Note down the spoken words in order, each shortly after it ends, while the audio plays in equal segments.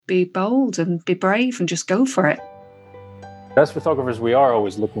be bold and be brave and just go for it. As photographers, we are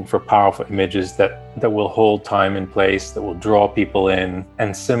always looking for powerful images that will hold time and place, that will draw people in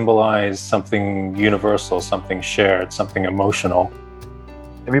and symbolize something universal, something shared, something emotional.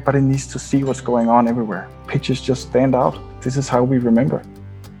 Everybody needs to see what's going on everywhere. Pictures just stand out. This is how we remember.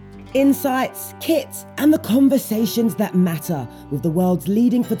 Insights, kits, and the conversations that matter with the world's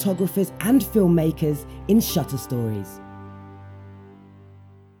leading photographers and filmmakers in Shutter Stories.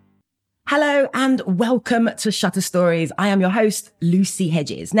 Hello and welcome to Shutter Stories. I am your host, Lucy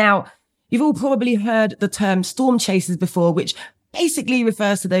Hedges. Now, you've all probably heard the term storm chasers before, which basically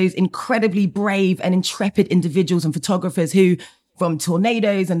refers to those incredibly brave and intrepid individuals and photographers who, from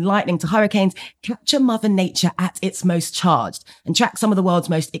tornadoes and lightning to hurricanes, capture Mother Nature at its most charged and track some of the world's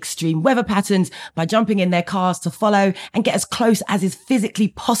most extreme weather patterns by jumping in their cars to follow and get as close as is physically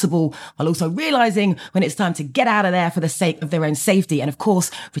possible, while also realizing when it's time to get out of there for the sake of their own safety. And of course,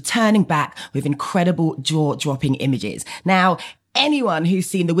 returning back with incredible jaw-dropping images. Now, anyone who's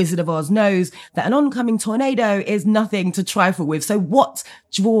seen The Wizard of Oz knows that an oncoming tornado is nothing to trifle with. So what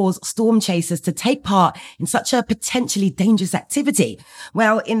draws storm chasers to take part in such a potentially dangerous activity?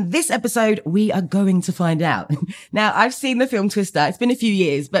 Well, in this episode, we are going to find out. Now, I've seen the film Twister. It's been a few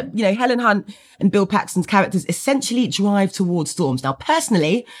years, but, Helen Hunt and Bill Paxton's characters essentially drive towards storms. Now,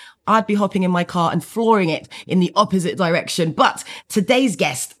 personally, I'd be hopping in my car and flooring it in the opposite direction. But today's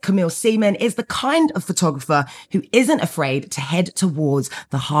guest, Camille Seaman, is the kind of photographer who isn't afraid to head towards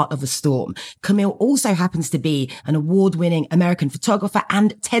the heart of a storm. Camille also happens to be an award-winning American photographer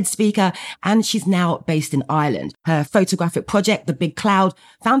and TED speaker, and she's now based in Ireland. Her photographic project, The Big Cloud,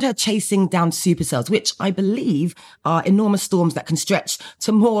 found her chasing down supercells, which I believe are enormous storms that can stretch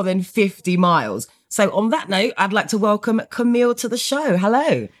to more than 50 miles. So on that note, I'd like to welcome Camille to the show.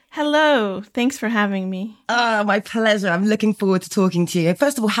 Hello. Hello. Thanks for having me. My pleasure. I'm looking forward to talking to you.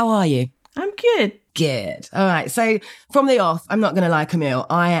 First of all, how are you? I'm good. Good. All right. So from the off, I'm not going to lie, Camille,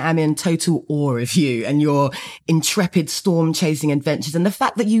 I am in total awe of you and your intrepid storm chasing adventures and the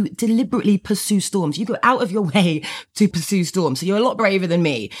fact that you deliberately pursue storms. You go out of your way to pursue storms. So you're a lot braver than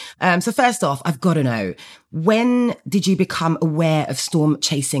me. So first off, I've got to know, when did you become aware of storm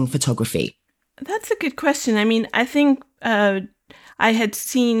chasing photography? That's a good question. I mean, I think I had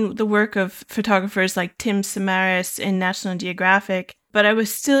seen the work of photographers like Tim Samaras in National Geographic, but it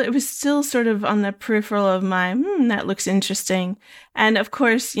was still sort of on the peripheral of my, that looks interesting. And of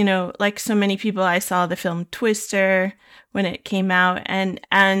course, like so many people, I saw the film Twister when it came out and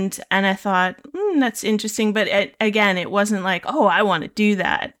I thought, that's interesting. But it wasn't like, oh, I want to do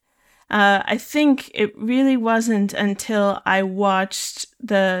that. I think it really wasn't until I watched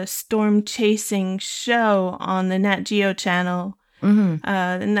the storm chasing show on the Nat Geo channel. Mm-hmm.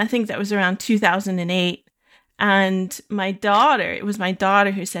 And I think that was around 2008. And it was my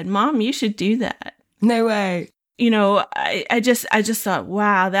daughter who said, Mom, you should do that. No way. I just thought,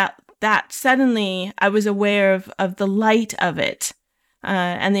 wow, that suddenly I was aware of the light of it.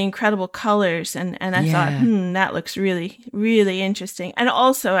 And the incredible colors. And I thought, that looks really, really interesting. And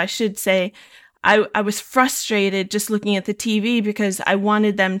also, I should say, I was frustrated just looking at the TV because I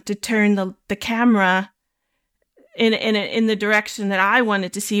wanted them to turn the camera in the direction that I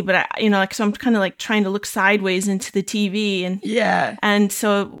wanted to see. But so I'm kind of like trying to look sideways into the TV. And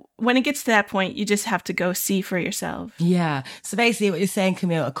so when it gets to that point, you just have to go see for yourself. Yeah. So basically what you're saying,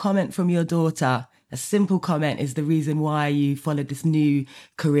 Camille, a comment from your daughter, a simple comment, is the reason why you followed this new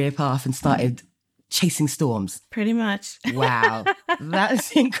career path and started chasing storms. Pretty much. Wow.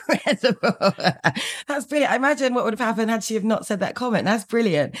 That's incredible. That's brilliant. I imagine what would have happened had she have not said that comment. That's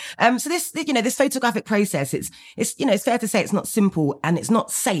brilliant. So this photographic process, it's fair to say it's not simple and it's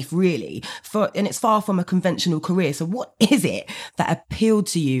not safe really and it's far from a conventional career. So what is it that appealed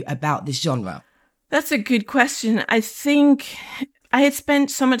to you about this genre? That's a good question. I think I had spent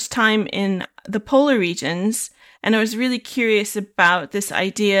so much time in the polar regions, and I was really curious about this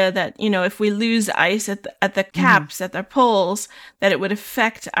idea that, if we lose ice at the caps, at the poles, that it would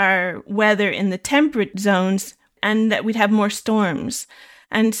affect our weather in the temperate zones and that we'd have more storms.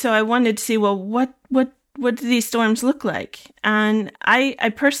 And so I wanted to see, well, what do these storms look like? And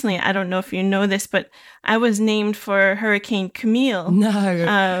I personally, I don't know if you know this, but I was named for Hurricane Camille.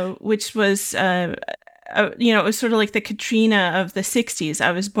 No. Which was... it was sort of like the Katrina of the 60s.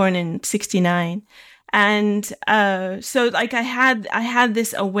 I was born in 69. And so like I had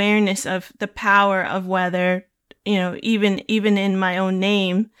this awareness of the power of weather, even in my own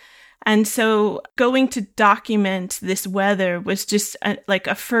name. And so going to document this weather was just like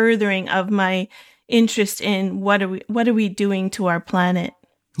a furthering of my interest in what are we doing to our planet.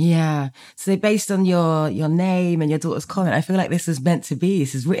 Yeah. So based on your name and your daughter's comment, I feel like this is meant to be.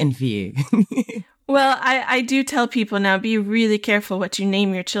 This is written for you. Well, I do tell people now, be really careful what you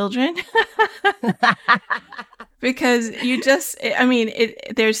name your children. Because you just, I mean,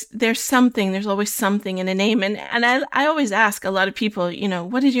 there's always something in a name. And I always ask a lot of people, you know,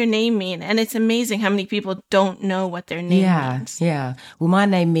 what does your name mean? And it's amazing how many people don't know what their name means. Yeah. Well, my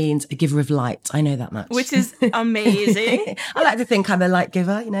name means a giver of light. I know that much. Which is amazing. I like to think I'm a light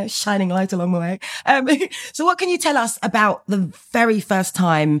giver, you know, shining light along the way. So what can you tell us about the very first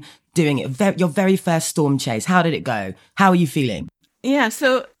time doing it, your very first storm chase? How did it go? How are you feeling? Yeah,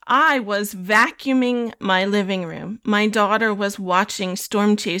 so I was vacuuming my living room. My daughter was watching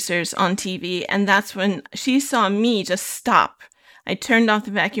Storm Chasers on TV, and that's when she saw me just stop. I turned off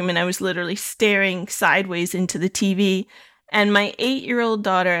the vacuum and I was literally staring sideways into the TV. And my 8-year-old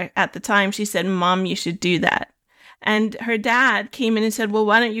daughter at the time, she said, "Mom, you should do that." And her dad came in and said, "Well,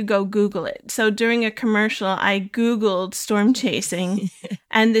 why don't you go Google it?" So during a commercial, I Googled storm chasing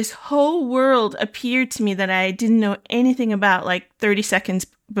and this whole world appeared to me that I didn't know anything about like 30 seconds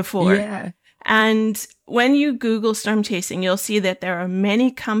before. Yeah. And when you Google storm chasing, you'll see that there are many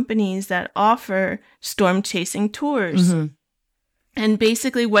companies that offer storm chasing tours. Mm-hmm. And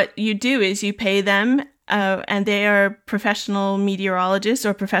basically what you do is you pay them, and they are professional meteorologists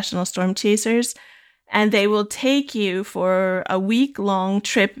or professional storm chasers. And they will take you for a week-long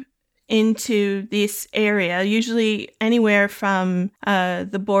trip into this area, usually anywhere from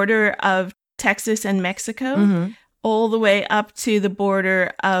the border of Texas and Mexico, Mm-hmm. all the way up to the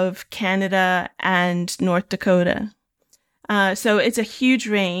border of Canada and North Dakota. So it's a huge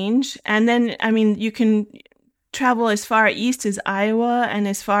range. And then, I mean, you can travel as far east as Iowa and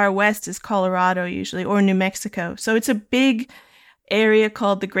as far west as Colorado usually, or New Mexico. So it's a big area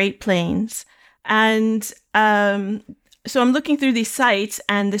called the Great Plains. And so I'm looking through these sites,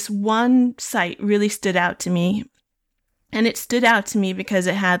 and this one site really stood out to me. And it stood out to me because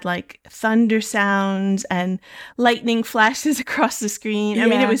it had like thunder sounds and lightning flashes across the screen. I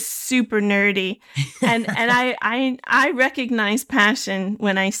mean, it was super nerdy. And I recognize passion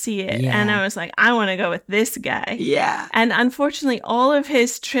when I see it. Yeah. And I was like, I want to go with this guy. Yeah. And unfortunately, all of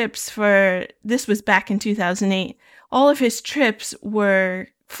his trips this was back in 2008, all of his trips were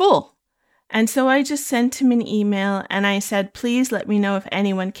full. And so I just sent him an email and I said, "Please let me know if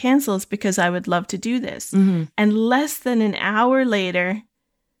anyone cancels because I would love to do this." Mm-hmm. And less than an hour later,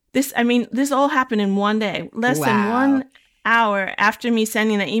 this all happened in one day. Less than 1 hour after me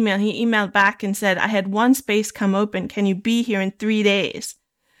sending the email, he emailed back and said, "I had one space come open. Can you be here in 3 days?"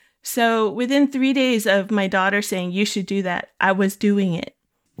 So within 3 days of my daughter saying, "You should do that," I was doing it.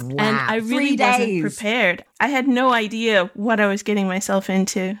 Wow. And I really wasn't prepared. I had no idea what I was getting myself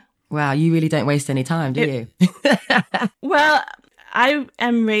into. Wow, you really don't waste any time, do you? Well, I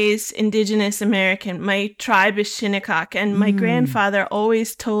am raised Indigenous American. My tribe is Shinnecock, and my grandfather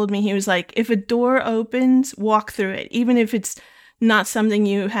always told me, he was like, if a door opens, walk through it, even if it's not something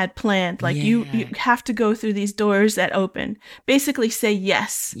you had planned. Like you have to go through these doors that open. Basically say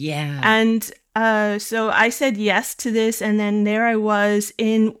yes. Yeah. And so I said yes to this, and then there I was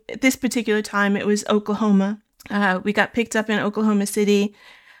in this particular time. It was Oklahoma. We got picked up in Oklahoma City.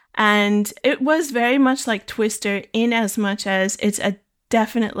 And it was very much like Twister in as much as it's a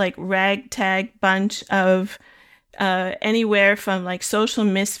definite like ragtag bunch of anywhere from like social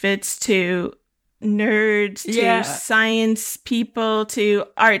misfits to nerds to science people to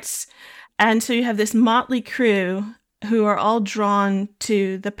arts. And so you have this motley crew who are all drawn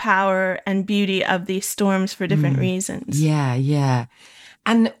to the power and beauty of these storms for different reasons. Yeah, yeah.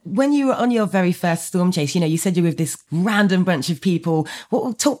 And when you were on your very first storm chase, you know, you said you were with this random bunch of people.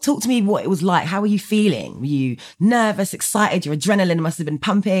 Talk to me what it was like. How were you feeling? Were you nervous, excited? Your adrenaline must have been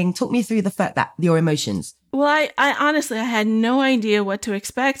pumping. Talk me through your emotions. Well, I honestly, I had no idea what to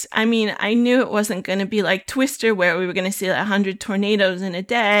expect. I mean, I knew it wasn't going to be like Twister where we were going to see like 100 tornadoes in a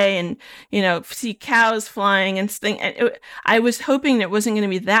day and, you know, see cows flying and things. I was hoping there wasn't going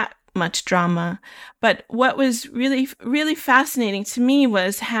to be that much drama. But what was really, really fascinating to me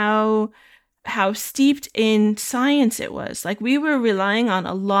was how steeped in science it was. Like we were relying on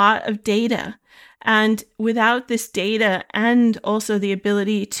a lot of data. And without this data and also the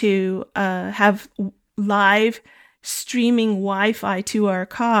ability to have live streaming Wi-Fi to our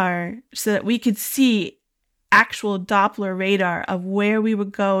car so that we could see actual Doppler radar of where we were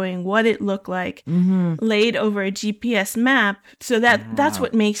going, what it looked like, laid over a GPS map. So that's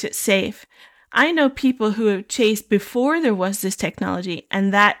what makes it safe. I know people who have chased before there was this technology,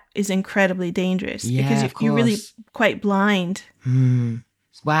 and that is incredibly dangerous because you're really quite blind.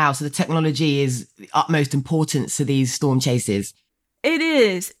 Wow. So the technology is the utmost importance to these storm chases. It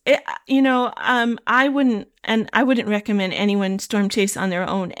is. I wouldn't recommend anyone storm chase on their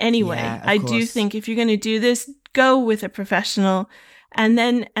own anyway. Yeah, I do think if you're going to do this, go with a professional. And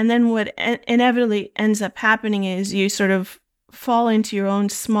then what inevitably ends up happening is you sort of fall into your own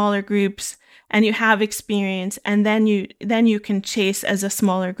smaller groups and you have experience, and then you can chase as a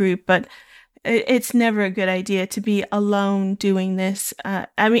smaller group. But it's never a good idea to be alone doing this.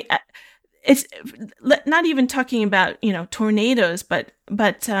 It's not even talking about, tornadoes, but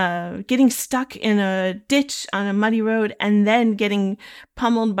getting stuck in a ditch on a muddy road and then getting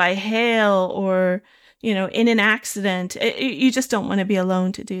pummeled by hail or, in an accident. You just don't want to be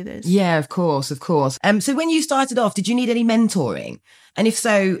alone to do this. Yeah, of course. So when you started off, did you need any mentoring? And if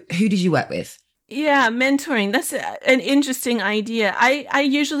so, who did you work with? Yeah, mentoring. That's an interesting idea. I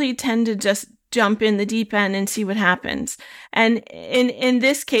usually tend to just jump in the deep end and see what happens. And in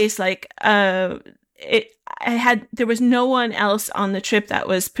this case, there was no one else on the trip that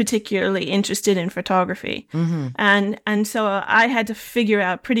was particularly interested in photography. Mm-hmm. And so I had to figure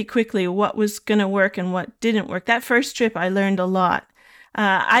out pretty quickly what was going to work and what didn't work. That first trip, I learned a lot.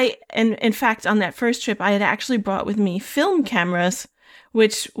 In fact, on that first trip, I had actually brought with me film cameras,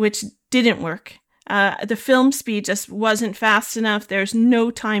 which didn't work. The film speed just wasn't fast enough. There's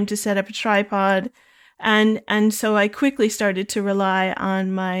no time to set up a tripod. And so I quickly started to rely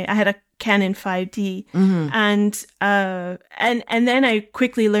on I had a Canon 5D. Mm-hmm. And then I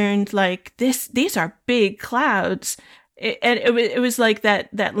quickly learned these are big clouds. It was like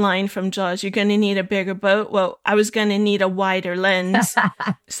that line from Jaws, you're going to need a bigger boat. Well, I was going to need a wider lens.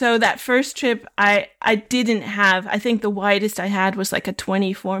 So that first trip, I didn't have, I think the widest I had was like a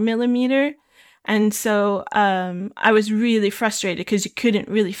 24 millimeter. And so I was really frustrated because you couldn't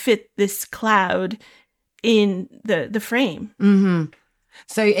really fit this cloud in the frame. Mm-hmm.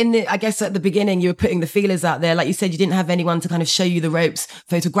 So I guess at the beginning, you were putting the feelers out there. Like you said, you didn't have anyone to kind of show you the ropes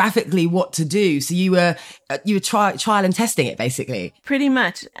photographically what to do. So you were trial and testing it, basically. Pretty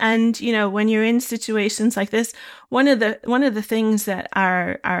much. And, when you're in situations like this, one of the things that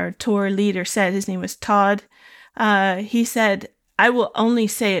our tour leader said, his name was Todd, he said, I will only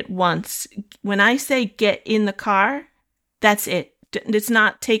say it once. When I say get in the car, that's it. It's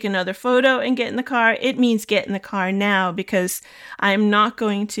not take another photo and get in the car. It means get in the car now, because I'm not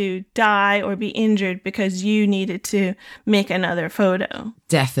going to die or be injured because you needed to make another photo.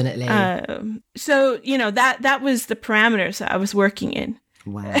 Definitely. So, that was the parameters that I was working in.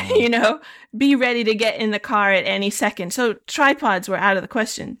 Wow. Be ready to get in the car at any second. So tripods were out of the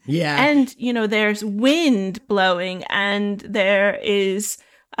question. Yeah. And, there's wind blowing and there is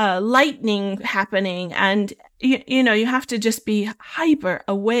lightning happening, and, you have to just be hyper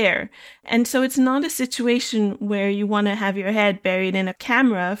aware. And so it's not a situation where you want to have your head buried in a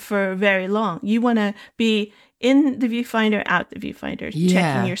camera for very long. You want to be in the viewfinder, out the viewfinder,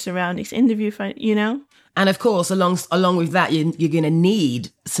 checking your surroundings, in the viewfinder, And of course, along with that, you're going to need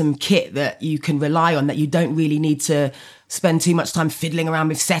some kit that you can rely on, that you don't really need to spend too much time fiddling around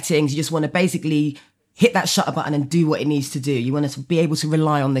with settings. You just want to basically hit that shutter button and do what it needs to do. You want to be able to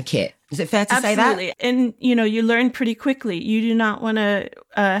rely on the kit. Is it fair to say that? Absolutely. And, you learn pretty quickly. You do not want to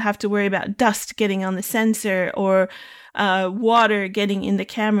have to worry about dust getting on the sensor or water getting in the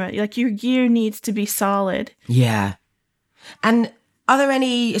camera. Like, your gear needs to be solid. Yeah. And are there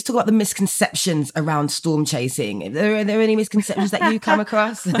any, let's talk about the misconceptions around storm chasing. Are there any misconceptions that you come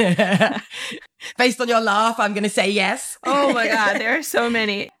across? Based on your laugh, I'm going to say yes. Oh my God, there are so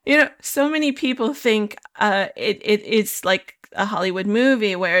many. So many people think it's like a Hollywood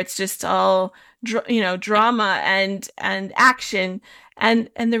movie where it's just all, drama and action. And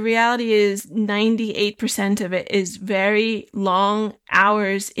the reality is 98% of it is very long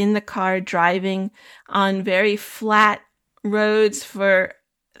hours in the car driving on very flat roads for,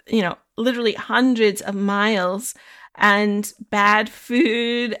 literally hundreds of miles, and bad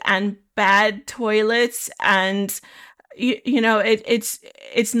food and bad toilets, and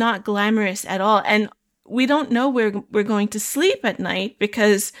it's not glamorous at all. And we don't know where we're going to sleep at night,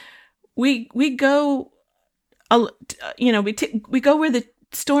 because we go, we go where the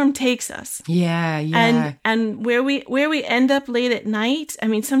storm takes us. Yeah. And where we end up late at night, I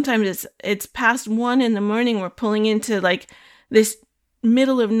mean, sometimes it's past 1 a.m. We're pulling into like this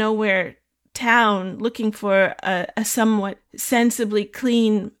middle of nowhere town looking for a somewhat sensibly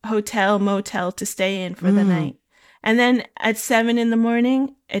clean hotel, motel to stay in for the night. And then at 7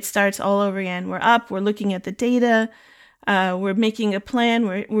 a.m, it starts all over again. We're up, we're looking at the data, we're making a plan.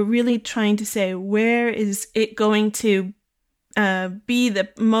 We're really trying to say, where is it going to be the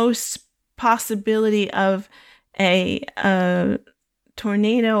most possibility of a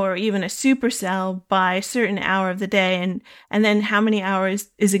tornado or even a supercell by a certain hour of the day, and then how many hours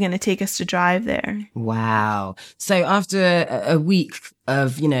is it going to take us to drive there. Wow. So after a week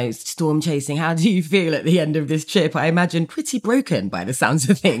of, storm chasing, how do you feel at the end of this trip? I imagine pretty broken by the sounds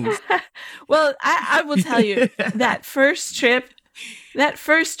of things. Well, I will tell you, that first trip,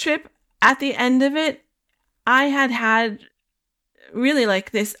 at the end of it, I had really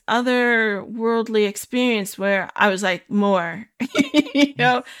like this otherworldly experience where I was like, more,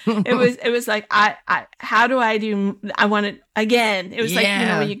 it was like, how do I want it again? It was like,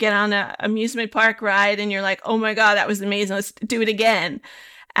 when you get on a amusement park ride and you're like, oh my God, that was amazing. Let's do it again.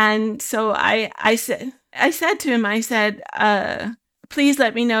 And so I said to him, I said, please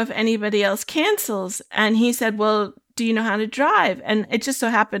let me know if anybody else cancels. And he said, well, do you know how to drive? And it just so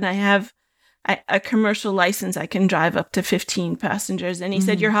happened I have a commercial license. I can drive up to 15 passengers. And he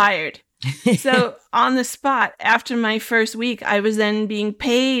said, you're hired. So on the spot, after my first week, I was then being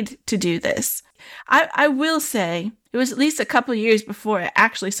paid to do this. I will say it was at least a couple of years before I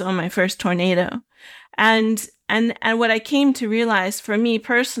actually saw my first tornado. And what I came to realize for me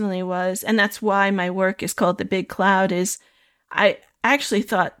personally was, and that's why my work is called The Big Cloud, is I actually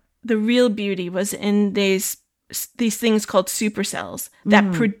thought the real beauty was in these things called supercells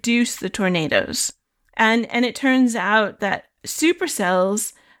that produce the tornadoes. And it turns out that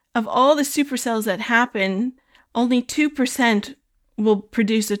supercells, of all the supercells that happen, only 2% will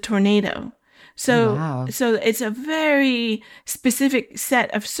produce a tornado. So it's a very specific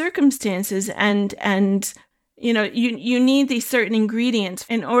set of circumstances, and you need these certain ingredients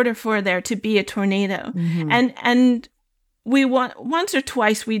in order for there to be a tornado. And we once or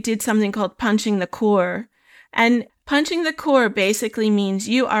twice we did something called punching the core. And punching the core basically means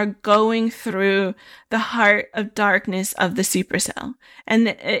you are going through the heart of darkness of the supercell. And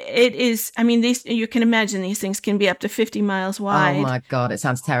it is, you can imagine these things can be up to 50 miles wide. Oh my God, it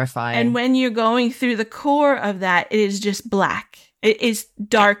sounds terrifying. And when you're going through the core of that, it is just black. It is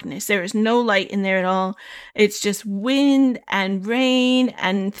darkness. There is no light in there at all. It's just wind and rain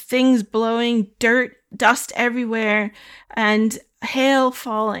and things blowing, dust everywhere, and hail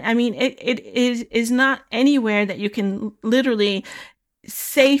falling. It is not anywhere that you can literally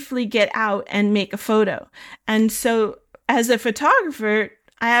safely get out and make a photo. And so as a photographer,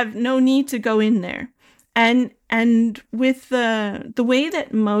 I have no need to go in there. And with the way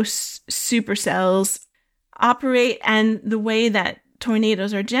that most supercells operate and the way that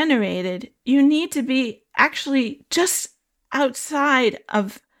tornadoes are generated, you need to be actually just outside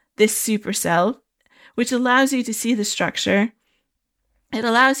of this supercell, which allows you to see the structure. It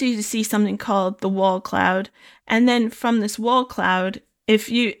allows you to see something called the wall cloud. And then from this wall cloud, if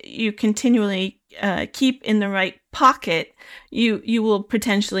you continually keep in the right pocket, you will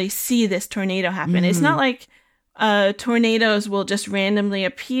potentially see this tornado happen. It's not like tornadoes will just randomly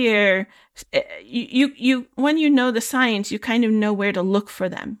appear. You when you know the science, you kind of know where to look for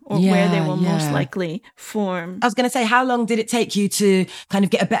them or where they will most likely form. I was going to say, how long did it take you to kind of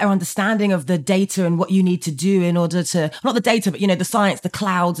get a better understanding of the data and what you need to do in order to, not the data, but, the science, the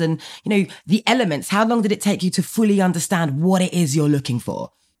clouds and, the elements? How long did it take you to fully understand what it is you're looking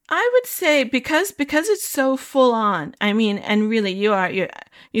for? I would say because it's so full on, and really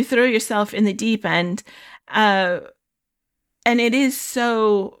you throw yourself in the deep end, and it is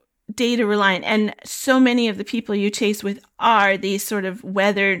so data reliant, and so many of the people you chase with are these sort of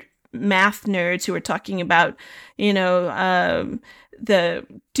weathered math nerds who are talking about, the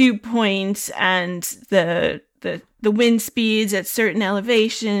dew points and the wind speeds at certain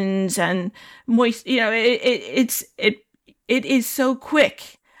elevations and moist. It is so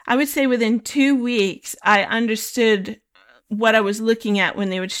quick. I would say within 2 weeks, I understood what I was looking at when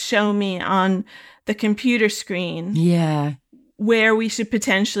they would show me on the computer screen. Yeah. Where we should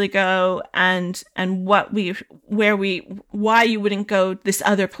potentially go and why you wouldn't go this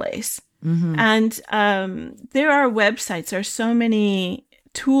other place. And there are websites, there are so many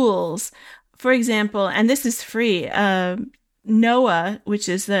tools. For example, and this is free, NOAA, which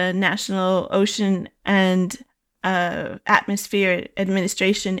is the National Ocean and Atmosphere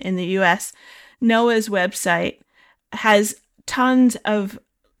Administration in the US, NOAA's website has tons of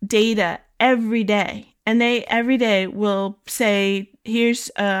data every day. And they every day will say, here's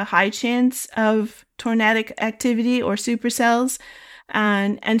a high chance of tornadic activity or supercells.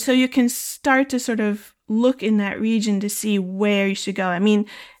 And so you can start to sort of look in that region to see where you should go.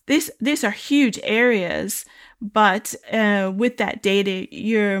 These are huge areas, but with that data,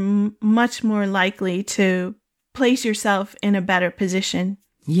 you're much more likely to place yourself in a better position.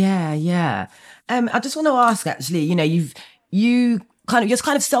 Yeah. I just want to ask, actually, you you're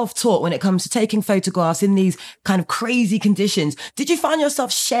kind of self-taught when it comes to taking photographs in these kind of crazy conditions. Did you find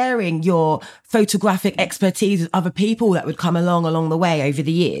yourself sharing your photographic expertise with other people that would come along the way over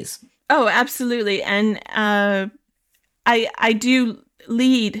the years? Oh, absolutely. And I do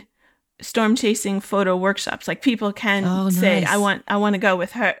lead storm chasing photo workshops. Like people can say, I want to go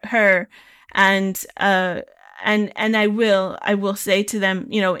with her. And I will say to them,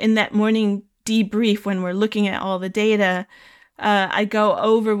 you know, in that morning debrief, when we're looking at all the data, I go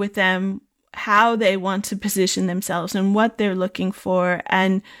over with them how they want to position themselves and what they're looking for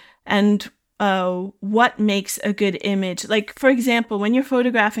and what makes a good image. Like, for example, when you're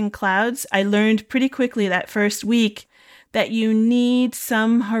photographing clouds, I learned pretty quickly that first week that you need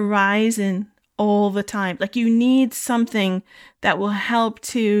some horizon all the time. Like, you need something that will help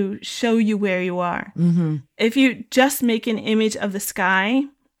to show you where you are. Mm-hmm. If you just make an image of the sky,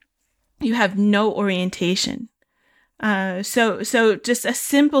 you have no orientation. So just a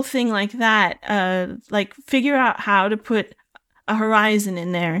simple thing like that, like figure out how to put a horizon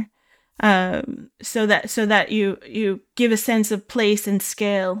in there, so that you give a sense of place and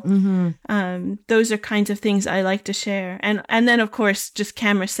scale. Mm-hmm. Those are kinds of things I like to share. And then of course, just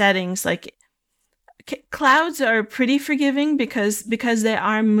camera settings. Like clouds are pretty forgiving because they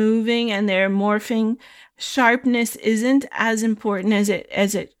are moving and they're morphing. Sharpness isn't as important as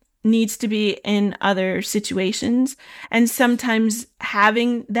it needs to be in other situations. And sometimes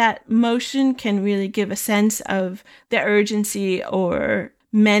having that motion can really give a sense of the urgency or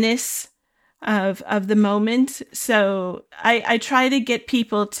menace of the moment. So I try to get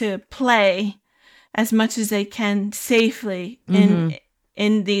people to play as much as they can safely in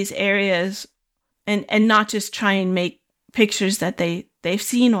these areas and not just try and make pictures that they've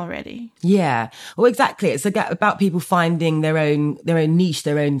seen already. Yeah. Well, exactly. It's about people finding their own niche,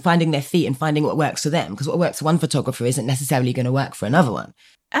 finding their feet and finding what works for them. Because what works for one photographer isn't necessarily going to work for another one.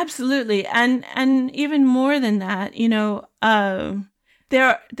 Absolutely. And even more than that, you know,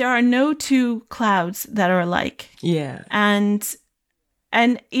 there are no two clouds that are alike. Yeah. And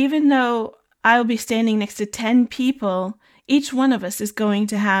even though I'll be standing next to 10 people, each one of us is going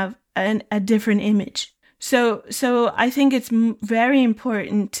to have a different image. So I think it's very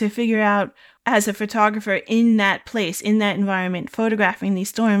important to figure out, as a photographer in that place, in that environment, photographing these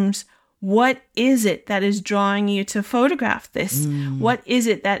storms, what is it that is drawing you to photograph this? What is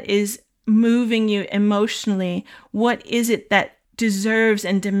it that is moving you emotionally? What is it that deserves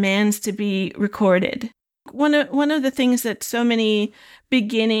and demands to be recorded? One of the things that so many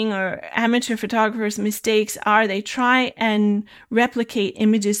beginning or amateur photographers mistakes are, they try and replicate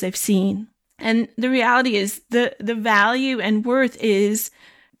images they've seen. And the reality is the value and worth is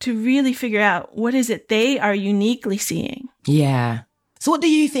to really figure out what is it they are uniquely seeing. Yeah. So what do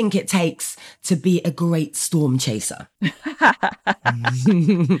you think it takes to be a great storm chaser?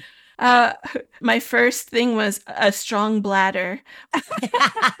 My first thing was a strong bladder.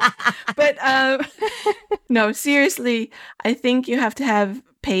 But no, seriously, I think you have to have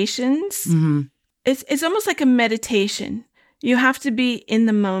patience. Mm-hmm. It's almost like a meditation. You have to be in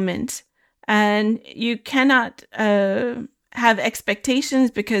the moment. And you cannot have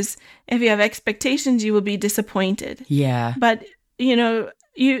expectations, because if you have expectations, you will be disappointed. Yeah. But, you know,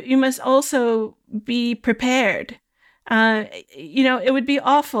 you must also be prepared. You know, it would be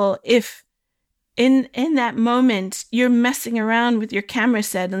awful if in that moment you're messing around with your camera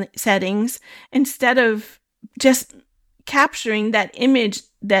settings instead of just capturing that image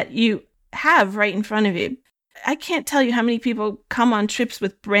that you have right in front of you. I can't tell you how many people come on trips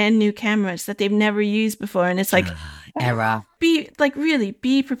with brand new cameras that they've never used before. And it's like, error. Really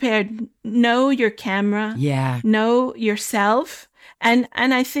be prepared. Know your camera. Yeah. Know yourself. And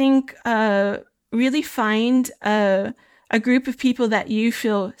I think, really find a group of people that you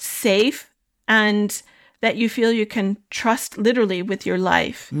feel safe and that you feel you can trust literally with your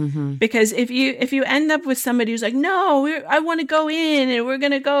life. Mm-hmm. Because if you end up with somebody who's like, no, I want to go in and we're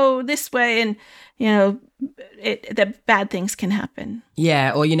going to go this way, and, you know, that bad things can happen.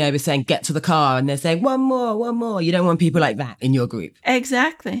 Yeah. Or, you know, we're saying, get to the car, and they're saying, one more. You don't want people like that in your group.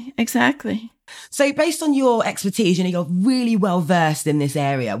 Exactly. So based on your expertise, you know, you're really well versed in this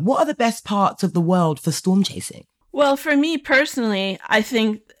area. What are the best parts of the world for storm chasing? Well, for me personally, I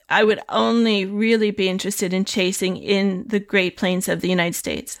think I would only really be interested in chasing in the Great Plains of the United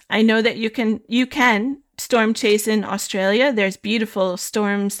States. I know that you can storm chase in Australia. There's beautiful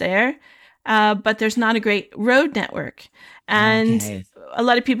storms there. But there's not a great road network. And a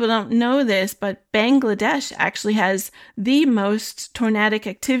lot of people don't know this, but Bangladesh actually has the most tornadic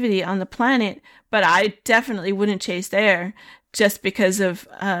activity on the planet. But I definitely wouldn't chase there just because of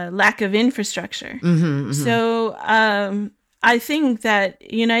lack of infrastructure. Mm-hmm, mm-hmm. So I think that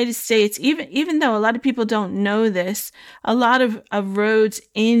United States, even though a lot of people don't know this, a lot of roads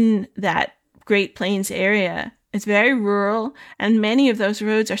in that Great Plains area, it's very rural, and many of those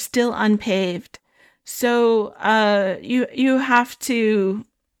roads are still unpaved. So you have to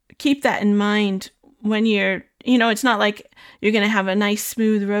keep that in mind when you're, it's not like you're going to have a nice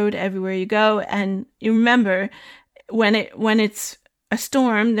smooth road everywhere you go. And you remember when it's a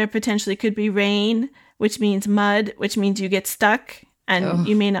storm, there potentially could be rain, which means mud, which means you get stuck, and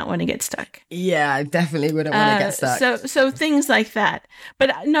you may not want to get stuck. Yeah, I definitely wouldn't want to get stuck. So things like that.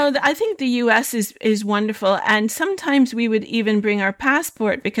 But no, I think the U.S. is wonderful, and sometimes we would even bring our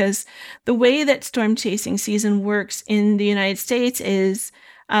passport, because the way that storm chasing season works in the United States is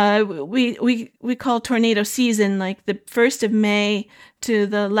we call tornado season like the 1st of May to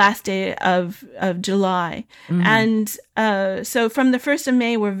the last day of July. And so from the 1st of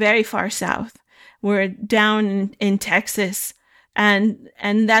May, we're very far south. We're down in Texas, and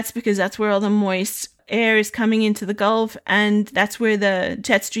that's because that's where all the moist air is coming into the Gulf, and that's where the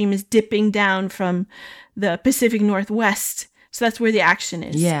jet stream is dipping down from the Pacific Northwest. So that's where the action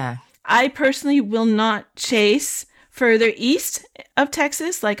is. Yeah. I personally will not chase further east of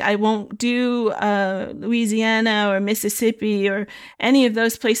Texas. Like, I won't do Louisiana or Mississippi or any of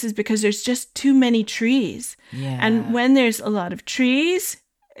those places, because there's just too many trees. Yeah. And when there's a lot of trees,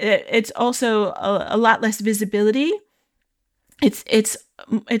 it's also a lot less visibility. It's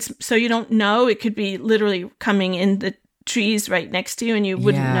so you don't know. It could be literally coming in the trees right next to you, and you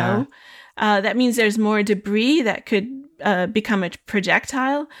wouldn't know. That means there's more debris that could become a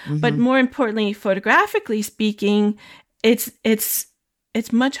projectile. But more importantly, photographically speaking, it's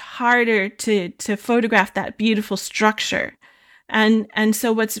much harder to photograph that beautiful structure. And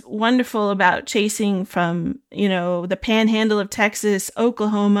so what's wonderful about chasing from, the panhandle of Texas,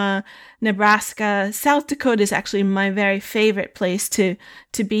 Oklahoma, Nebraska, South Dakota is actually my very favorite place to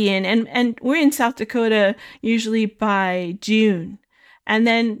be in. And we're in South Dakota usually by June. And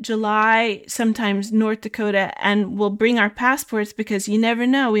then July, sometimes North Dakota, and we'll bring our passports, because you never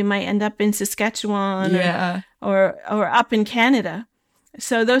know. We might end up in Saskatchewan or up in Canada.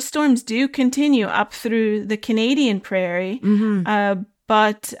 So those storms do continue up through the Canadian prairie.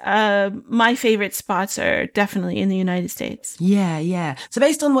 But my favorite spots are definitely in the United States. Yeah, yeah. So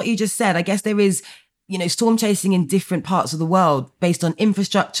based on what you just said, I guess there is, storm chasing in different parts of the world based on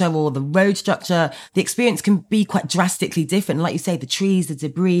infrastructure or the road structure. The experience can be quite drastically different. Like you say, the trees, the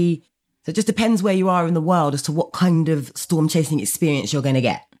debris. So it just depends where you are in the world as to what kind of storm chasing experience you're going to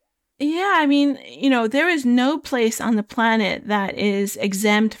get. Yeah, I mean, there is no place on the planet that is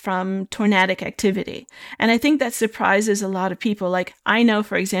exempt from tornadic activity. And I think that surprises a lot of people. Like, I know,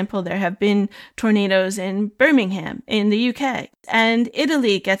 for example, there have been tornadoes in Birmingham in the UK, and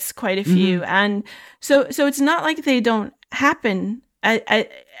Italy gets quite a few. And so it's not like they don't happen. I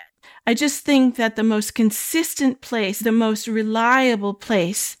just think that the most consistent place, the most reliable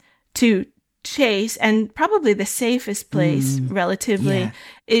place to chase, and probably the safest place relatively,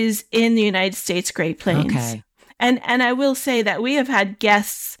 is in the United States Great Plains. Okay. And I will say that we have had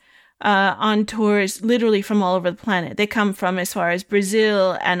guests on tours literally from all over the planet. They come from as far as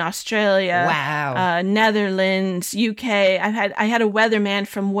Brazil and Australia, Netherlands, UK. I had a weatherman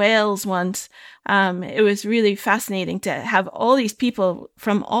from Wales once. It was really fascinating to have all these people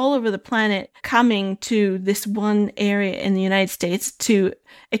from all over the planet coming to this one area in the United States to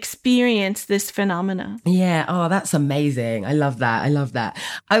experience this phenomena. Yeah. Oh, that's amazing. I love that.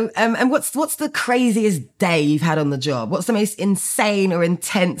 And what's the craziest day you've had on the job? What's the most insane or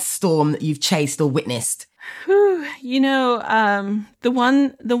intense storm that you've chased or witnessed? The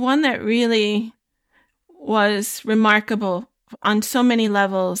one that really was remarkable on so many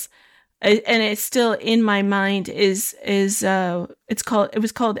levels, and it's still in my mind, it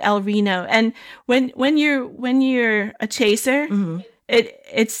was called El Reno. And when you're a chaser,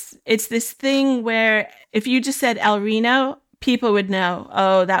 it's this thing where if you just said El Reno, people would know,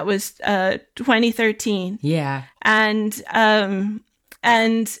 oh, that was 2013. Yeah. And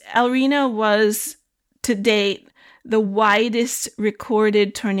El Reno was to date the widest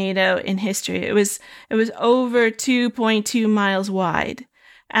recorded tornado in history. It was over 2.2 miles wide.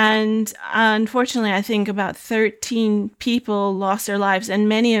 And unfortunately, I think about 13 people lost their lives, and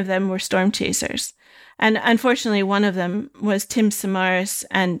many of them were storm chasers. And unfortunately, one of them was Tim Samaras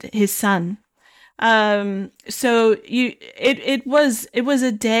and his son. So it was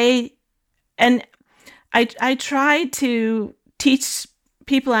a day, and I tried to teach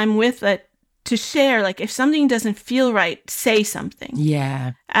people I'm with that to share, like, if something doesn't feel right, say something.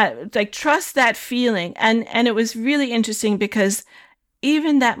 Yeah. Like, trust that feeling. And it was really interesting because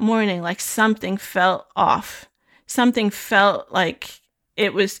even that morning, like, something felt off. something felt like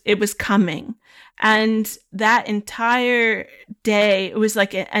it was coming. And that entire day, it was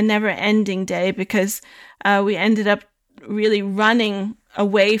like a never-ending day, because we ended up really running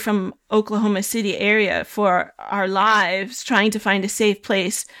away from Oklahoma City area for our lives, trying to find a safe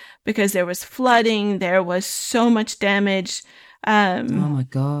place, because there was flooding, there was so much damage. Oh my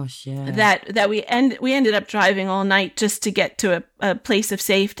gosh, yeah. That we ended up driving all night just to get to a place of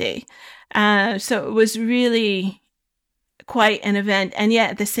safety. So it was really quite an event, and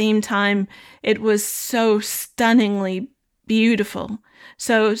yet at the same time it was so stunningly beautiful.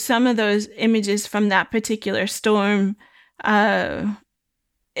 So some of those images from that particular storm, that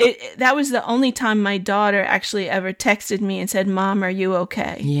was the only time my daughter actually ever texted me and said, "Mom, are you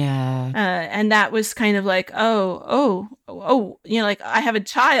okay?" Yeah. And that was kind of like, oh, like, I have a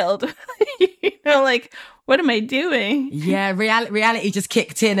child, like, what am I doing? Yeah, reality just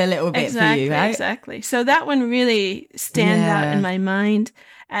kicked in a little bit for you, right? Exactly. So that one really stands out in my mind.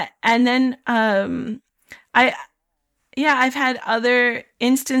 And then I've had other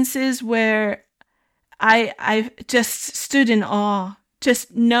instances where I just stood in awe,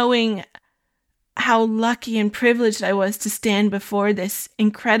 just knowing how lucky and privileged I was to stand before this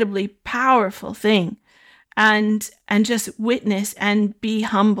incredibly powerful thing and just witness and be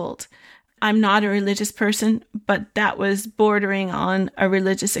humbled. I'm not a religious person, but that was bordering on a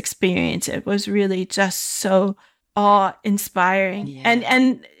religious experience. It was really just so awe-inspiring. Yeah.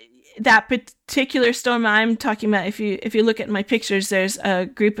 And that particular storm I'm talking about, if you look at my pictures, there's a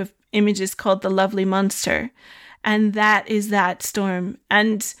group of images called the Lovely Monster, and that is that storm.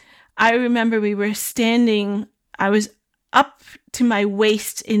 And I remember we were standing, I was up to my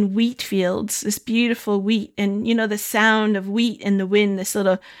waist in wheat fields, this beautiful wheat, and the sound of wheat in the wind, this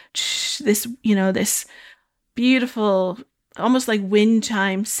little this beautiful, almost like wind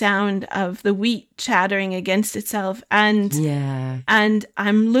chime sound of the wheat chattering against itself. And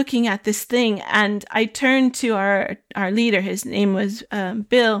I'm looking at this thing, and I turned to our leader, his name was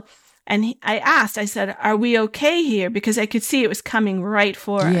Bill, and I said, "Are we okay here?" Because I could see it was coming right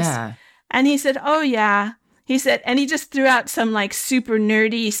for us. And he said, "Oh yeah." He said, and he just threw out some like super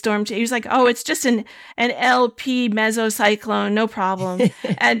nerdy storm. He was like, "Oh, it's just an LP mesocyclone, no problem."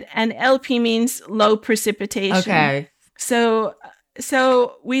 and LP means low precipitation. Okay. So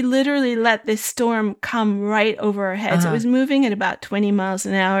we literally let this storm come right over our heads. It was moving at about 20 miles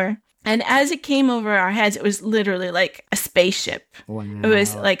an hour. And as it came over our heads, it was literally like a spaceship. Wow. It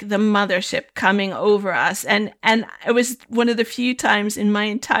was like the mothership coming over us. And it was one of the few times in my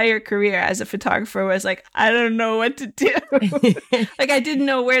entire career as a photographer where I was like, I don't know what to do. Like, I didn't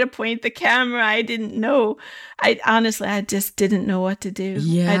know where to point the camera. I didn't know. I just didn't know what to do.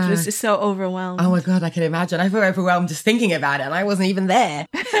 Yeah. I was just so overwhelmed. Oh my God, I can imagine. I feel overwhelmed just thinking about it, and I wasn't even there.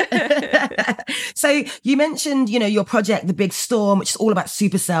 So you mentioned, your project, The Big Storm, which is all about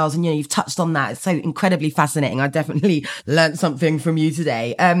supercells, and, you've touched on that. It's so incredibly fascinating. I definitely learned something from you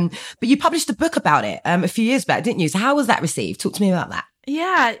today. But you published a book about it a few years back, didn't you? So how was that received? Talk to me about that.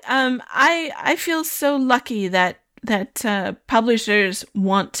 Yeah, I feel so lucky that publishers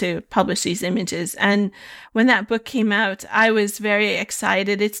want to publish these images. And when that book came out, I was very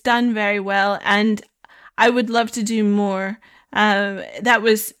excited. It's done very well, and I would love to do more. That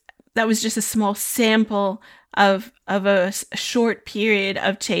was just a small sample of a short period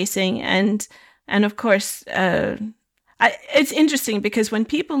of chasing, and of course, it's interesting because when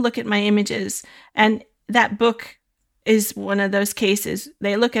people look at my images, and that book is one of those cases,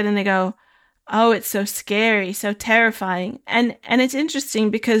 they look at it and they go, "Oh, it's so scary, so terrifying." And it's interesting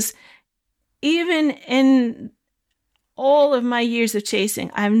because even in all of my years of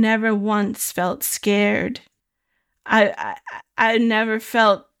chasing, I've never once felt scared. I never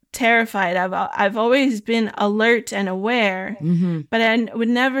felt terrified. I've always been alert and aware, but I would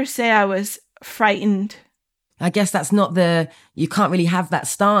never say I was frightened. I guess that's not you can't really have that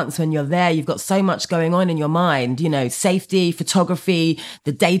stance when you're there. You've got so much going on in your mind, safety, photography,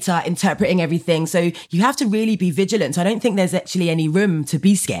 the data, interpreting everything. So you have to really be vigilant. So I don't think there's actually any room to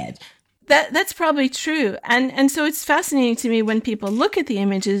be scared. That's probably true. And so it's fascinating to me when people look at the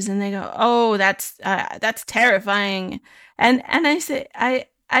images and they go, "Oh, that's terrifying." And I say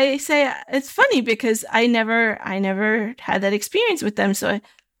it's funny because I never had that experience with them. So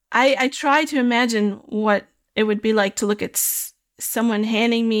I try to imagine what it would be like to look at someone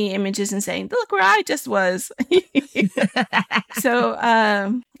handing me images and saying, "Look where I just was." So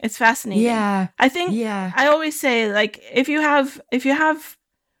it's fascinating. Yeah. I think I always say, like, if you have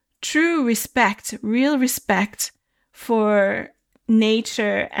true respect, real respect for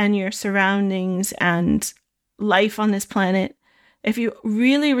nature and your surroundings and life on this planet, if you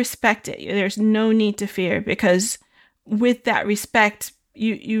really respect it, there's no need to fear, because with that respect,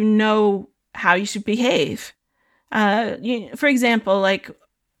 you know how you should behave. For example, like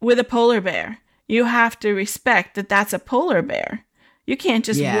with a polar bear, you have to respect that that's a polar bear. You can't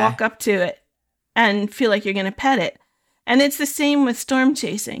just walk up to it and feel like you're going to pet it. And it's the same with storm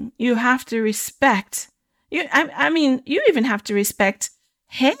chasing. You have to respect. You even have to respect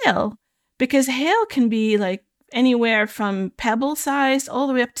hail, because hail can be like anywhere from pebble sized all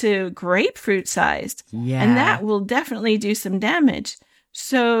the way up to grapefruit sized. Yeah. And that will definitely do some damage.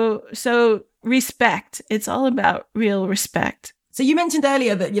 So respect. It's all about real respect. So you mentioned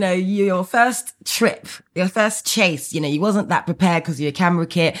earlier that, your first trip, your first chase, you wasn't that prepared because of your camera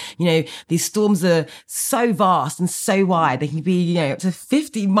kit. These storms are so vast and so wide. They can be, up to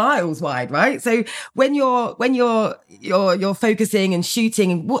 50 miles wide, right? So when you're focusing and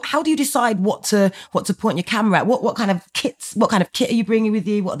shooting, how do you decide what to point your camera at? What kind of kit are you bringing with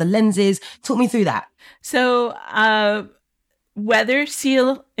you? What are the lenses? Talk me through that. So, weather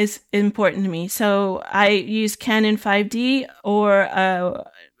seal is important to me. So I use Canon 5D or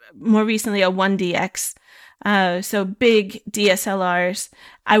more recently a 1DX. So big DSLRs.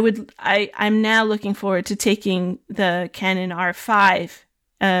 I'm now looking forward to taking the Canon R5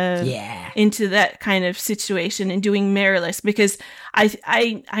 into that kind of situation and doing mirrorless, because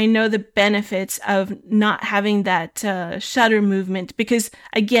I know the benefits of not having that shutter movement, because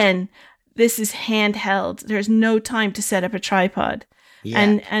again, this is handheld. There's no time to set up a tripod.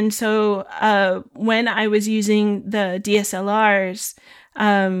 Yeah. And so when I was using the DSLRs,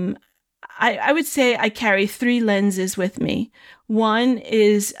 I would say I carry 3 lenses with me. One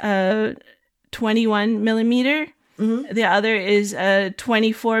is 21 millimeter. Mm-hmm. The other is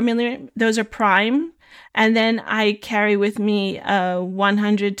 24 millimeter. Those are prime. And then I carry with me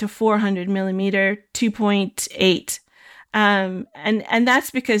 100 to 400 millimeter 2.8. And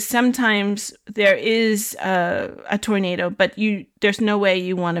that's because sometimes there is a tornado, but there's no way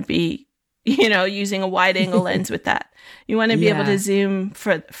you want to be, using a wide angle lens with that. You want to be able to zoom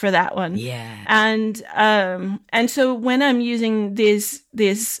for that one. Yeah. And so when I'm using these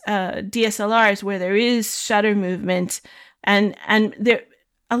DSLRs where there is shutter movement, and there,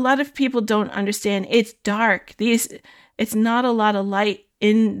 a lot of people don't understand, it's dark. It's not a lot of light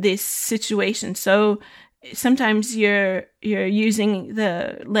in this situation. So sometimes you're using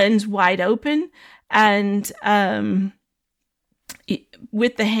the lens wide open, and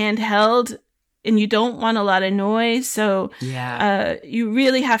with the handheld, and you don't want a lot of noise. So you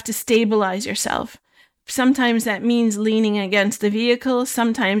really have to stabilize yourself. Sometimes that means leaning against the vehicle.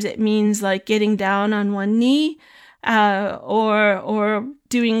 Sometimes it means like getting down on one knee, or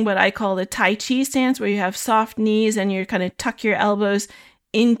doing what I call the Tai Chi stance, where you have soft knees and you kind of tuck your elbows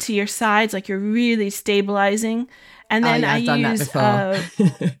into your sides, like you're really stabilizing. And then I've done that before.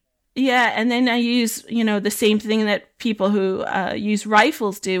 And then I use, the same thing that people who use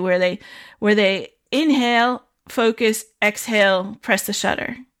rifles do, where they inhale, focus, exhale, press the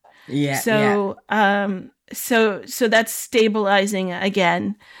shutter. Yeah. So so that's stabilizing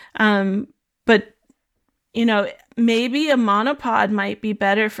again. But maybe a monopod might be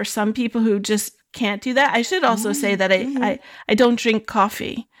better for some people who just can't do that. I should also say that I don't drink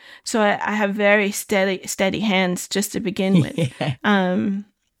coffee, so I have very steady hands just to begin with. And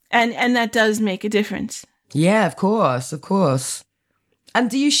that does make a difference. Yeah, of course. And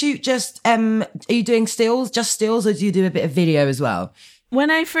do you shoot just are you doing just stills, or do you do a bit of video as well?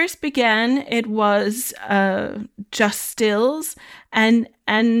 When I first began, it was just stills, and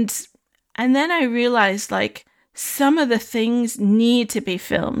then I realized like some of the things need to be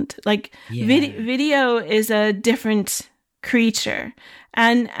filmed. Like video is a different creature.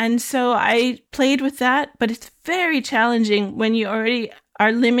 And so I played with that, but it's very challenging when you already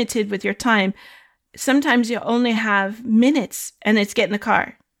are limited with your time. Sometimes you only have minutes and it's get in the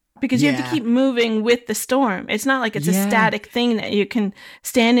car, because you have to keep moving with the storm. It's not like it's a static thing that you can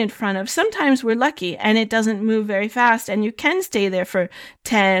stand in front of. Sometimes we're lucky and it doesn't move very fast and you can stay there for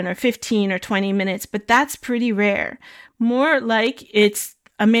 10 or 15 or 20 minutes, but that's pretty rare. More like it's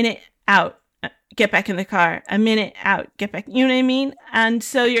a minute out, get back in the car, a minute out, get back. You know what I mean? And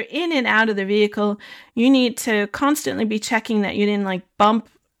so you're in and out of the vehicle. You need to constantly be checking that you didn't like bump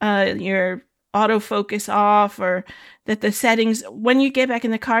your autofocus off, or that the settings, when you get back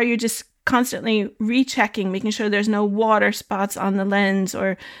in the car, you're just constantly rechecking, making sure there's no water spots on the lens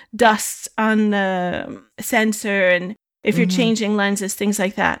or dust on the sensor. And if you're changing lenses, things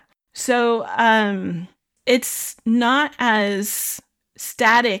like that. So it's not as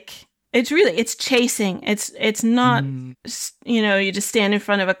static. It's chasing. It's not, you just stand in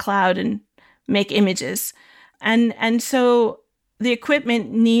front of a cloud and make images. And so the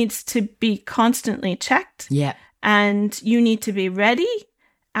equipment needs to be constantly checked. Yeah. and you need to be ready.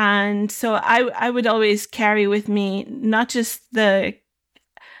 And so I would always carry with me not just the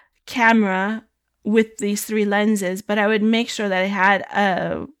camera with these 3 lenses, but I would make sure that I had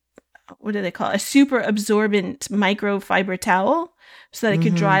a super absorbent microfiber towel so that I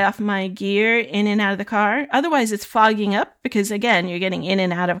could dry off my gear in and out of the car. Otherwise, it's fogging up because, again, you're getting in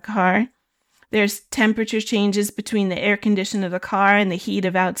and out of a car. There's temperature changes between the air condition of the car and the heat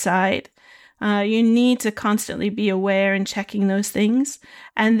of outside. You need to constantly be aware and checking those things.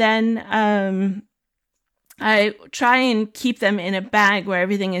 And then I try and keep them in a bag where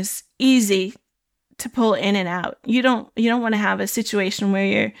everything is easy to pull in and out. You don't want to have a situation where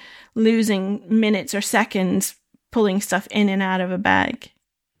you're losing minutes or seconds pulling stuff in and out of a bag.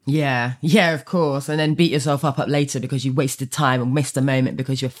 Yeah, of course. And then beat yourself up later because you wasted time and missed a moment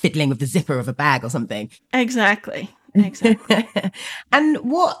because you're fiddling with the zipper of a bag or something. Exactly. And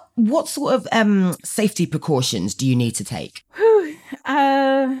what sort of safety precautions do you need to take?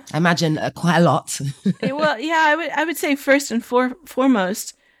 I imagine quite a lot. Well, yeah, I would say first and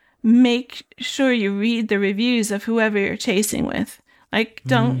foremost, make sure you read the reviews of whoever you're chasing with. Like,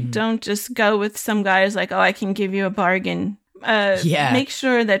 don't just go with some guy who's like, oh, I can give you a bargain. Make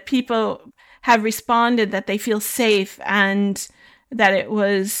sure that people have responded, that they feel safe, and that it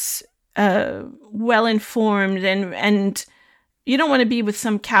was well informed, and you don't want to be with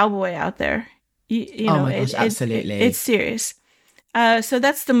some cowboy out there. You know, my gosh, absolutely. It's serious. So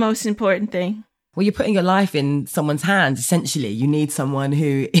that's the most important thing. Well, you're putting your life in someone's hands, essentially. You need someone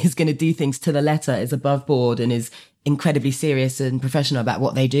who is going to do things to the letter, is above board, and is incredibly serious and professional about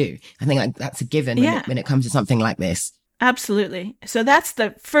what they do. I think that's a given when it comes to something like this. Absolutely. So that's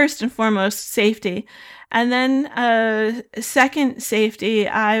the first and foremost safety. And then second safety,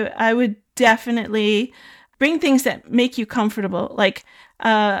 I would definitely bring things that make you comfortable, like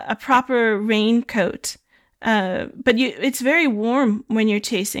a proper raincoat. But it's very warm when you're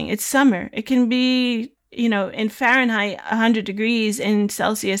chasing. It's summer. It can be, in Fahrenheit, 100 degrees, in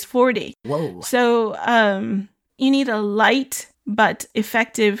Celsius, 40. Whoa. So you need a light but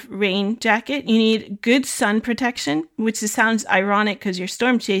effective rain jacket. You need good sun protection, which sounds ironic because you're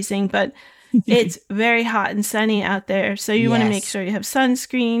storm chasing, but it's very hot and sunny out there. So you want to make sure you have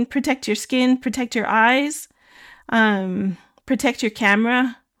sunscreen, protect your skin, protect your eyes, protect your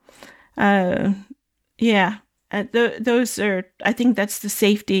camera. Those are, I think that's the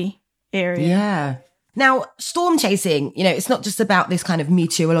safety area. Yeah. Now, storm chasing, it's not just about this kind of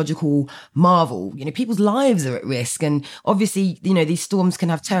meteorological marvel. People's lives are at risk. And obviously, these storms can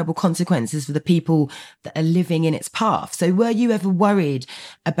have terrible consequences for the people that are living in its path. So were you ever worried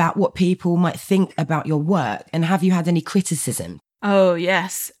about what people might think about your work? And have you had any criticism? Oh,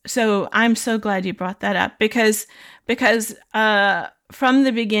 yes. So I'm so glad you brought that up because from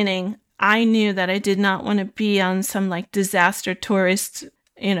the beginning, I knew that I did not want to be on some disaster tourist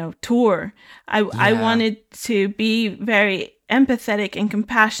tour. I wanted to be very empathetic and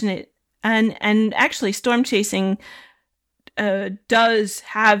compassionate, and actually storm chasing does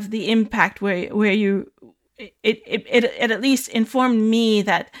have the impact where you it at least informed me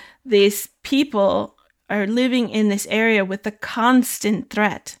that these people are living in this area with the constant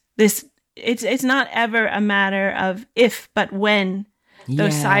threat. It's not ever a matter of if but when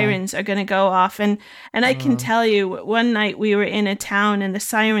those sirens are going to go off. And I can tell you, one night we were in a town and the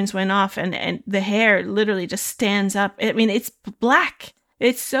sirens went off and the hair literally just stands up. I mean, it's black.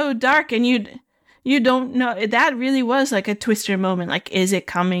 It's so dark, and you don't know. That really was like a twister moment. Like, is it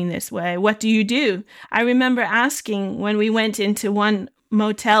coming this way? What do you do? I remember asking when we went into one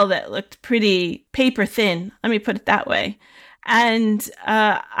motel that looked pretty paper thin. Let me put it that way. And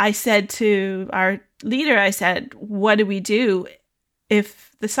I said to our leader, I said, what do we do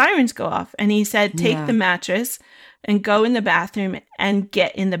if the sirens go off? And he said, take the mattress and go in the bathroom and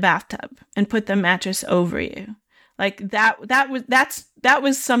get in the bathtub and put the mattress over you. Like that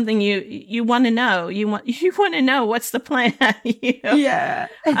was something you want to know. You want to know what's the plan. Yeah.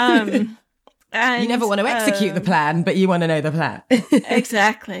 And you never want to execute the plan, but you want to know the plan.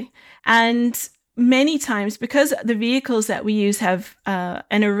 Exactly. And many times, because the vehicles that we use have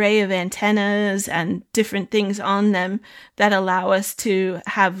an array of antennas and different things on them that allow us to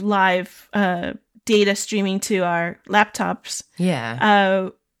have live data streaming to our laptops. Yeah.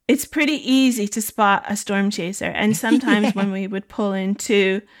 It's pretty easy to spot a storm chaser. And sometimes when we would pull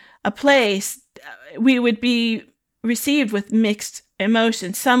into a place, we would be received with mixed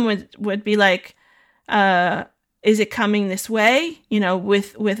emotions. Some would be like, is it coming this way?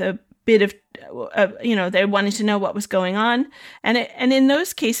 With a bit of, they wanted to know what was going on. And in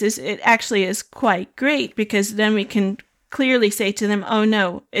those cases, it actually is quite great because then we can clearly say to them, oh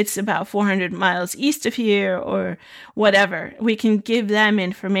no, it's about 400 miles east of here or whatever. We can give them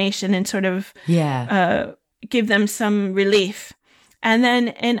information and sort of give them some relief. And then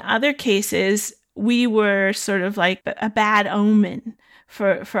in other cases, we were sort of like a bad omen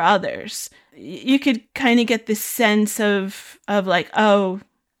for others. You could kind of get this sense of like, oh,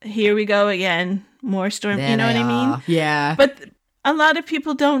 here we go again, more storm. There you know what they I mean? are. Yeah. But a lot of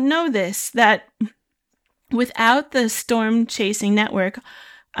people don't know this, that without the storm chasing network,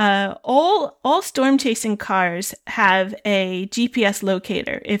 all storm chasing cars have a GPS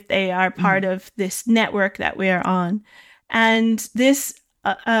locator if they are part of this network that we are on. And this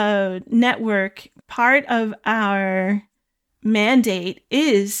network, part of our mandate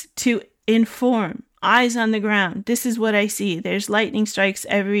is to inform, eyes on the ground. This is what I see. There's lightning strikes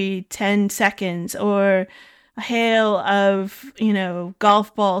every 10 seconds or a hail of,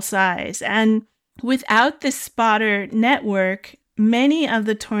 golf ball size. And without this spotter network, many of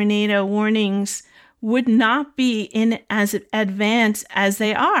the tornado warnings would not be in as advanced as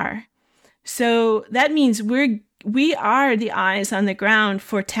they are. So that means we are the eyes on the ground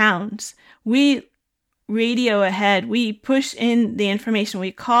for towns. We radio ahead. We push in the information.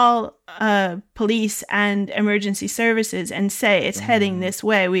 We call police and emergency services and say it's heading this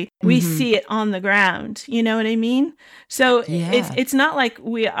way. We see it on the ground. You know what I mean? So it's not like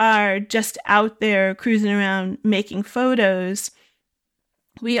we are just out there cruising around making photos.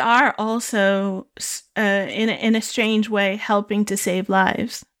 We are also, in a strange way, helping to save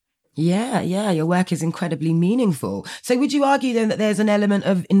lives. Yeah, your work is incredibly meaningful. So would you argue then that there's an element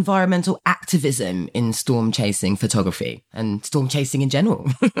of environmental activism in storm chasing photography and storm chasing in general?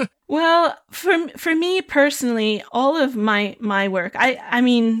 Well, for me personally, all of my work, I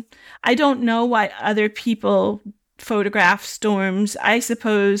mean, I don't know why other people photograph storms. I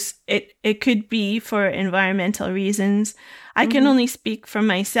suppose it could be for environmental reasons. I can only speak for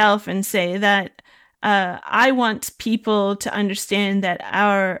myself and say that I want people to understand that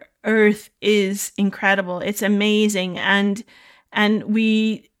our Earth is incredible. It's amazing, and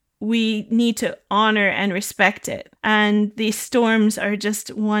we need to honor and respect it. And these storms are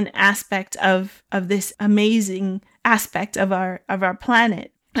just one aspect of this amazing aspect of our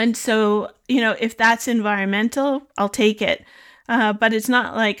planet. And so, if that's environmental, I'll take it. But it's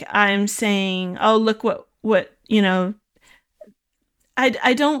not like I'm saying, oh, look what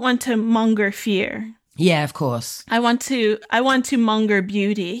I don't want to monger fear. Yeah, of course. I want to monger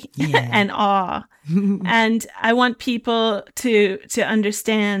beauty and awe. And I want people to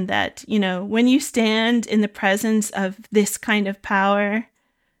understand that, when you stand in the presence of this kind of power,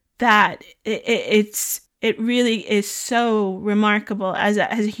 that it really is so remarkable as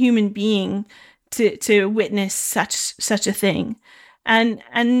a human being to witness such a thing. And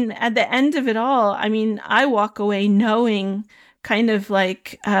at the end of it all, I mean, I walk away knowing, kind of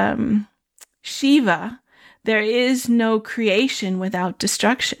like Shiva, there is no creation without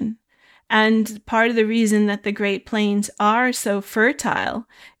destruction. And part of the reason that the Great Plains are so fertile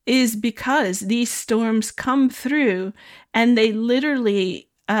is because these storms come through and they literally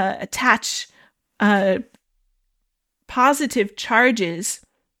attach positive charges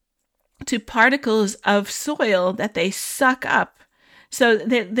to particles of soil that they suck up. So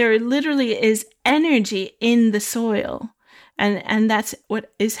there literally is energy in the soil. And that's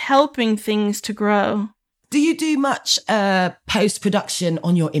what is helping things to grow. Do you do much post-production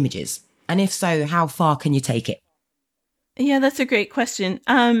on your images? And if so, how far can you take it? Yeah, that's a great question.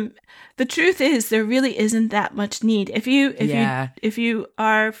 The truth is, there really isn't that much need. If you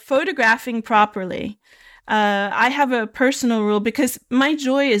are photographing properly, I have a personal rule because my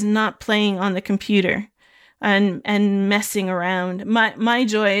joy is not playing on the computer and messing around. My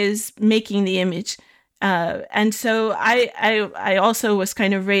joy is making the image. And so I also was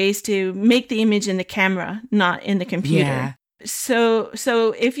kind of raised to make the image in the camera, not in the computer. Yeah. So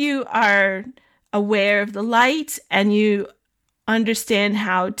if you are aware of the light and you understand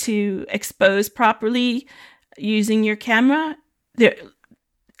how to expose properly using your camera,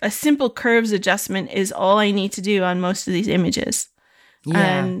 a simple curves adjustment is all I need to do on most of these images. Yeah.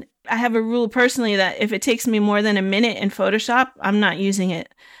 And I have a rule personally that if it takes me more than a minute in Photoshop, I'm not using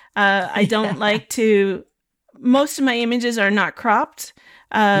it. I don't like to, most of my images are not cropped.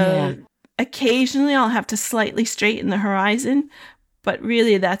 Occasionally I'll have to slightly straighten the horizon, but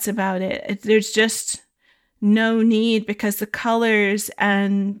really that's about it. There's just no need because the colors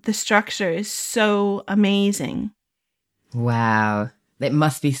and the structure is so amazing. Wow. It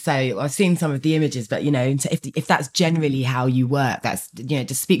must be so. I've seen some of the images, but if that's generally how you work, that's,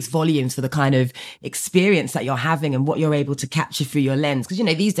 just speaks volumes for the kind of experience that you're having and what you're able to capture through your lens. Because,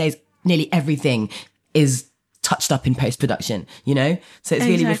 these days, nearly everything is touched up in post-production, you know? So it's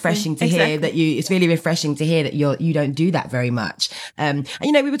really refreshing to hear that you don't do that very much. And,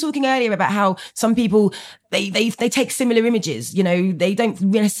 you know, we were talking earlier about how some people, they take similar images, you know, they don't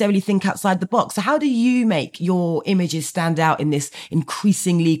necessarily think outside the box. So how do you make your images stand out in this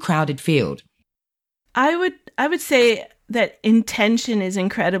increasingly crowded field? I would say that intention is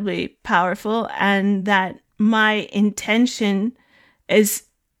incredibly powerful, and that my intention is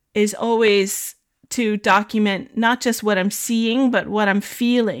always to document not just what I'm seeing, but what I'm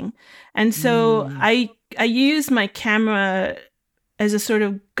feeling. And so I use my camera as a sort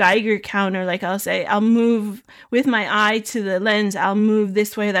of Geiger counter. Like I'll move with my eye to the lens. I'll move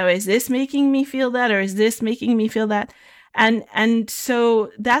this way, that way. Is this making me feel that? Or is this making me feel that? And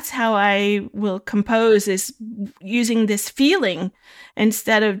so that's how I will compose, is using this feeling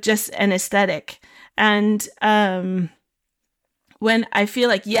instead of just an aesthetic. And when I feel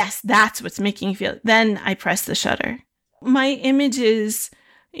like, yes, that's what's making me feel, then I press the shutter. My images,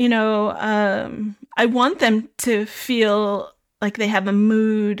 you know, I want them to feel like they have a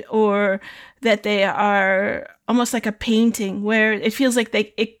mood, or that they are almost like a painting where it feels like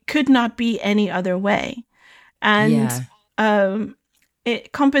it could not be any other way. And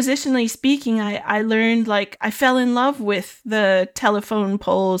compositionally speaking, I learned, like, I fell in love with the telephone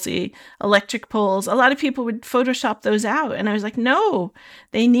poles, the electric poles. A lot of people would Photoshop those out, and I was like, no,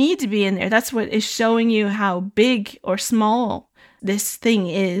 they need to be in there. That's what is showing you how big or small this thing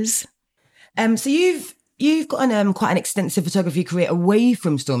is. So you've got quite an extensive photography career away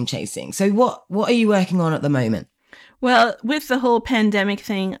from storm chasing. So what are you working on at the moment? Well, with the whole pandemic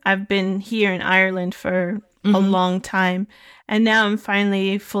thing, I've been here in Ireland for a long time. And now I'm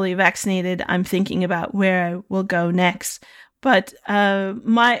finally fully vaccinated. I'm thinking about where I will go next. But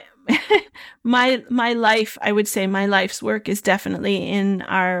my life, I would say my life's work is definitely in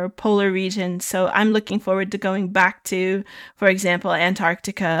our polar region. So I'm looking forward to going back to, for example,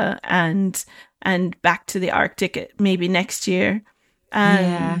 Antarctica and back to the Arctic maybe next year.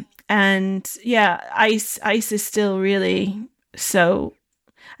 And ice is still really so.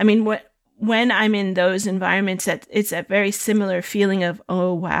 I mean, when I'm in those environments, it's a very similar feeling of,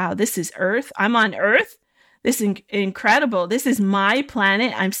 oh, wow, this is Earth. I'm on Earth. This is incredible. This is my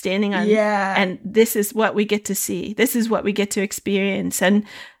planet I'm standing on. Yeah. And this is what we get to see. This is what we get to experience. And,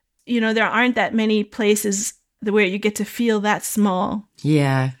 you know, there aren't that many places where you get to feel that small.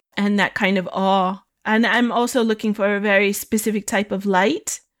 Yeah. And that kind of awe. And I'm also looking for a very specific type of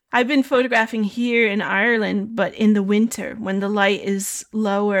light. I've been photographing here in Ireland, but in the winter when the light is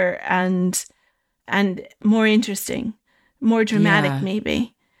lower and more interesting, more dramatic,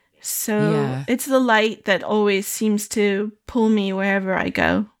 maybe. So it's the light that always seems to pull me wherever I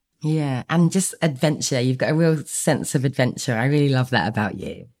go. Yeah. And just adventure. You've got a real sense of adventure. I really love that about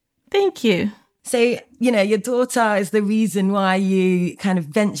you. Thank you. So, you know, your daughter is the reason why you kind of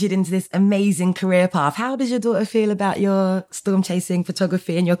ventured into this amazing career path. How does your daughter feel about your storm chasing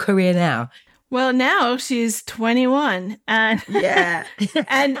photography and your career now? Well, now she's 21 and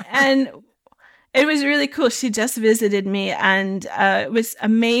and it was really cool. She just visited me, and it was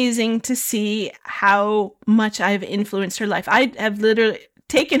amazing to see how much I've influenced her life. I have literally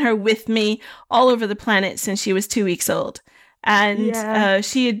taken her with me all over the planet since she was 2 weeks old. And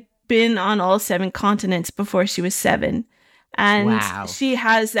she had been on all 7 continents before she was 7. And she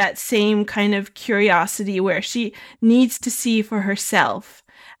has that same kind of curiosity where she needs to see for herself.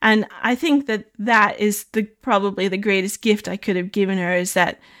 And I think that is probably the greatest gift I could have given her, is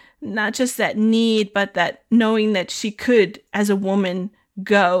that not just that need, but that knowing that she could, as a woman,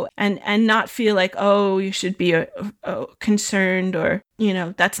 go and not feel like, oh, you should be concerned, or, you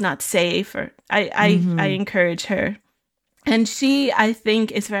know, that's not safe. Or I encourage her. And she, I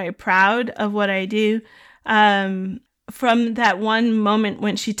think, is very proud of what I do. From that one moment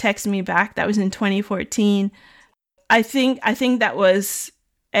when she texted me back, that was in 2014. I think that was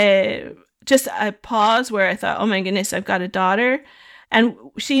just a pause where I thought, oh my goodness, I've got a daughter. And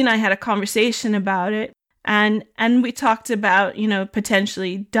she and I had a conversation about it. And we talked about, you know,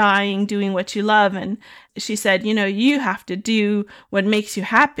 potentially dying, doing what you love. And she said, you know, you have to do what makes you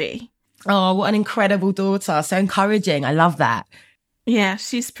happy. Oh, what an incredible daughter. So encouraging. I love that. Yeah,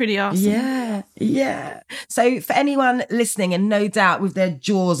 she's pretty awesome. Yeah. So for anyone listening, and no doubt with their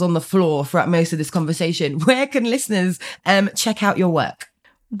jaws on the floor throughout most of this conversation, where can listeners check out your work?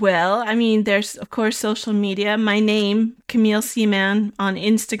 Well, I mean, there's, of course, social media. My name, Camille Seaman, on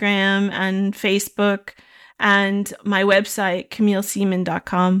Instagram and Facebook, and my website,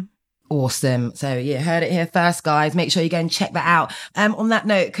 CamilleSeaman.com. Awesome. So you heard it here first, guys. Make sure you go and check that out. On that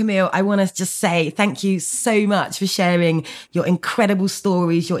note, Camille, I want to just say thank you so much for sharing your incredible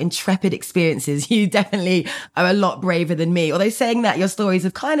stories, your intrepid experiences. You definitely are a lot braver than me. Although saying that, your stories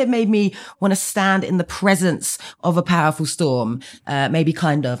have kind of made me want to stand in the presence of a powerful storm. Maybe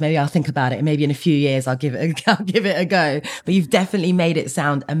I'll think about it. And maybe in a few years, I'll give it a go. But you've definitely made it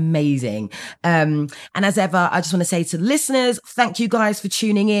sound amazing. And as ever, I just want to say to listeners, thank you guys for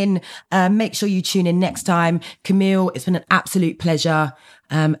tuning in. Make sure you tune in next time. Camille, it's been an absolute pleasure.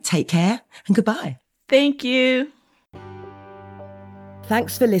 Take care and goodbye. Thank you.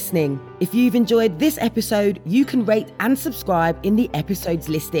 Thanks for listening. If you've enjoyed this episode, you can rate and subscribe in the episodes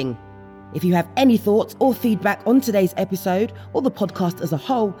listing. If you have any thoughts or feedback on today's episode or the podcast as a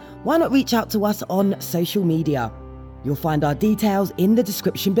whole, why not reach out to us on social media? You'll find our details in the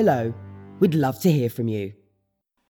description below. We'd love to hear from you.